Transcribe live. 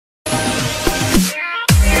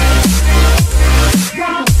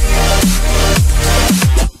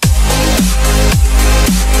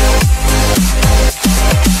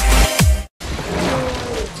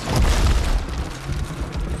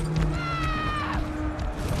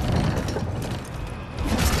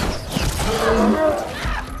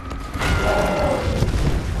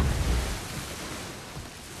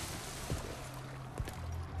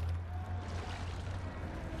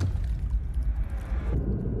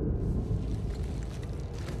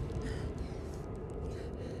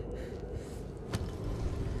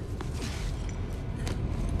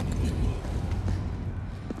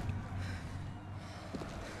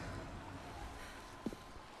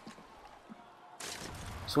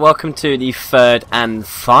So welcome to the third and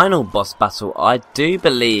final boss battle, I do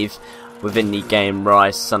believe, within the game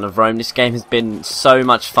Ryse, Son of Rome. This game has been so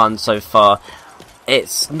much fun so far.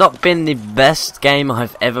 It's not been the best game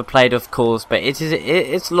I've ever played, of course, but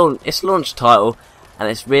it's launch title, and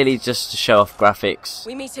it's really just to show off graphics.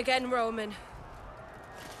 We meet again, Roman.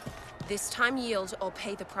 This time yield or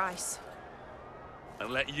pay the price.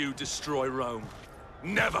 And let you destroy Rome.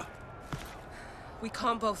 Never! We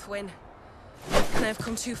can't both win. And I've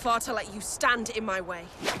come too far to let you stand in my way.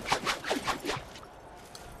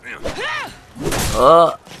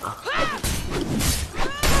 Oh.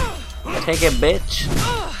 Take it, bitch.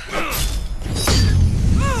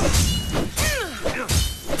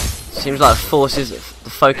 Seems like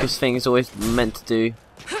the focus thing is always meant to do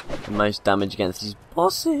the most damage against these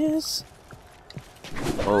bosses.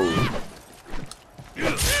 Oh.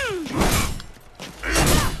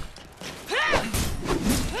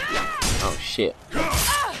 Oh shit.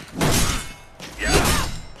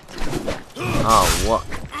 Oh, what?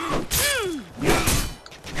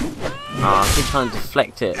 Oh, I keep trying to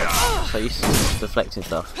deflect it. So used to just deflecting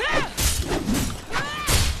stuff.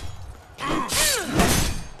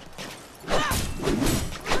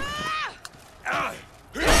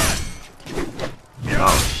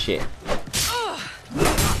 Oh shit.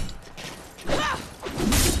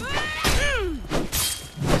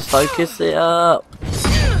 Let's focus it up.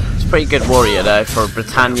 It's a pretty good warrior though for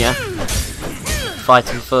Britannia.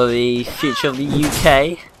 Fighting for the future of the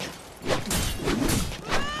UK.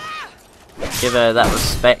 Give her that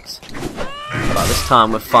respect. But this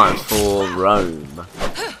time we're fighting for Rome.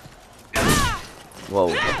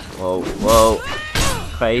 Whoa, whoa, whoa.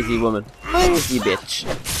 Crazy woman. Crazy bitch.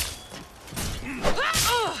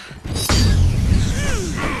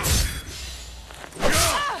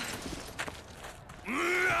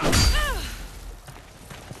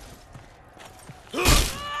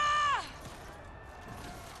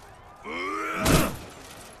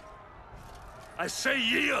 I say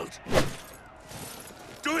yield!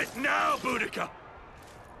 Do it now, Boudica!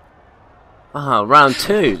 Ah, round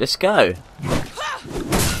 2, let's go.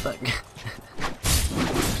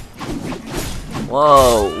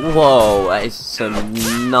 Whoa, whoa, that is some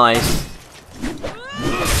nice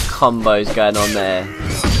combos going on there.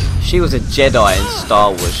 If she was a Jedi in Star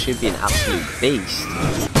Wars, she'd be an absolute beast.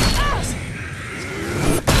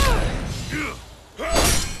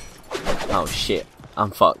 Oh shit, I'm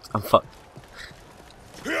fucked, I'm fucked.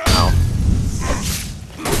 Ow.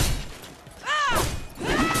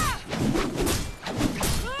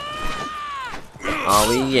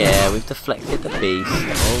 Oh, yeah, we've deflected the beast.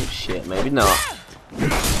 Oh shit, maybe not.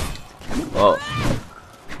 Whoa.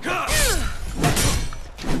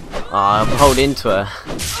 Oh, I'll hold into her.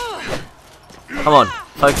 Come on,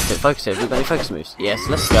 focus it, focus it. Have we got any focus moves? Yes,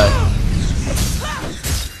 let's go.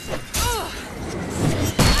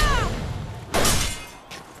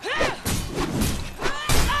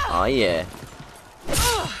 Oh yeah.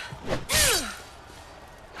 What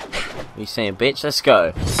are you saying, bitch? Let's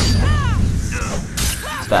go.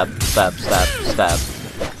 Stab, stab, stab, stab.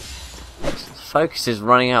 Focus is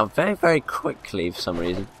running out very, very quickly for some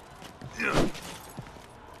reason.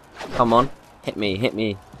 Come on. Hit me, hit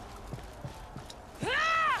me.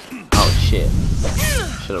 Oh shit.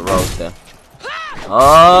 Should have rolled there.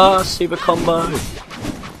 Oh, super combo.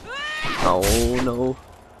 Oh no.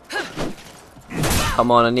 Come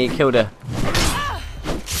on, I need to kill her.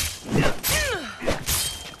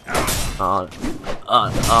 Oh,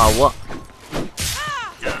 what?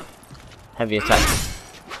 Heavy attack.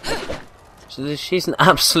 So she's an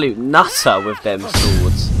absolute nutter with them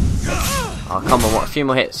swords. Oh, come on, what? A few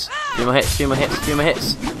more hits. A few more hits, a few more hits, a few more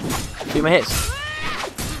hits. A few more hits.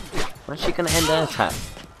 When's she gonna end her attack?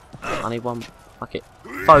 I need one. Fuck it.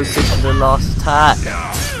 Focus on the last attack.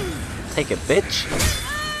 Take it, bitch.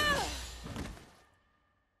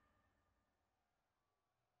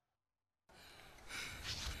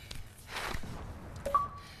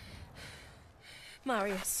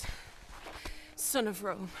 Marius, son of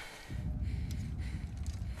Rome.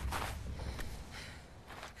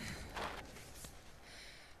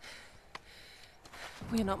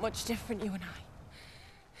 We're not much different, you and I.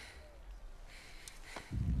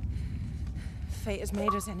 Fate has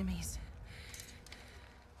made us enemies.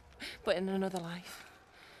 But in another life.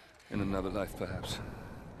 In another life, perhaps.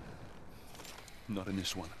 Not in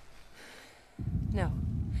this one. No.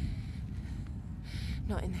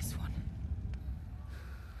 Not in this one.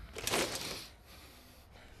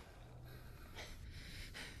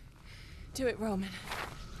 Do it, Roman.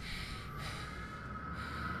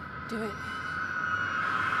 Do it.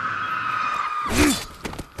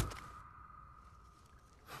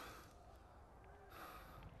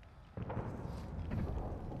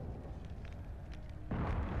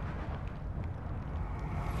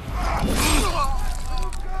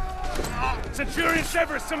 Centurion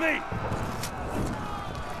Severus, to me!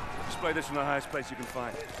 Display this from the highest place you can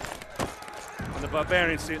find. When the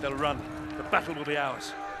barbarians see it, they'll run. The battle will be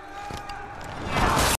ours.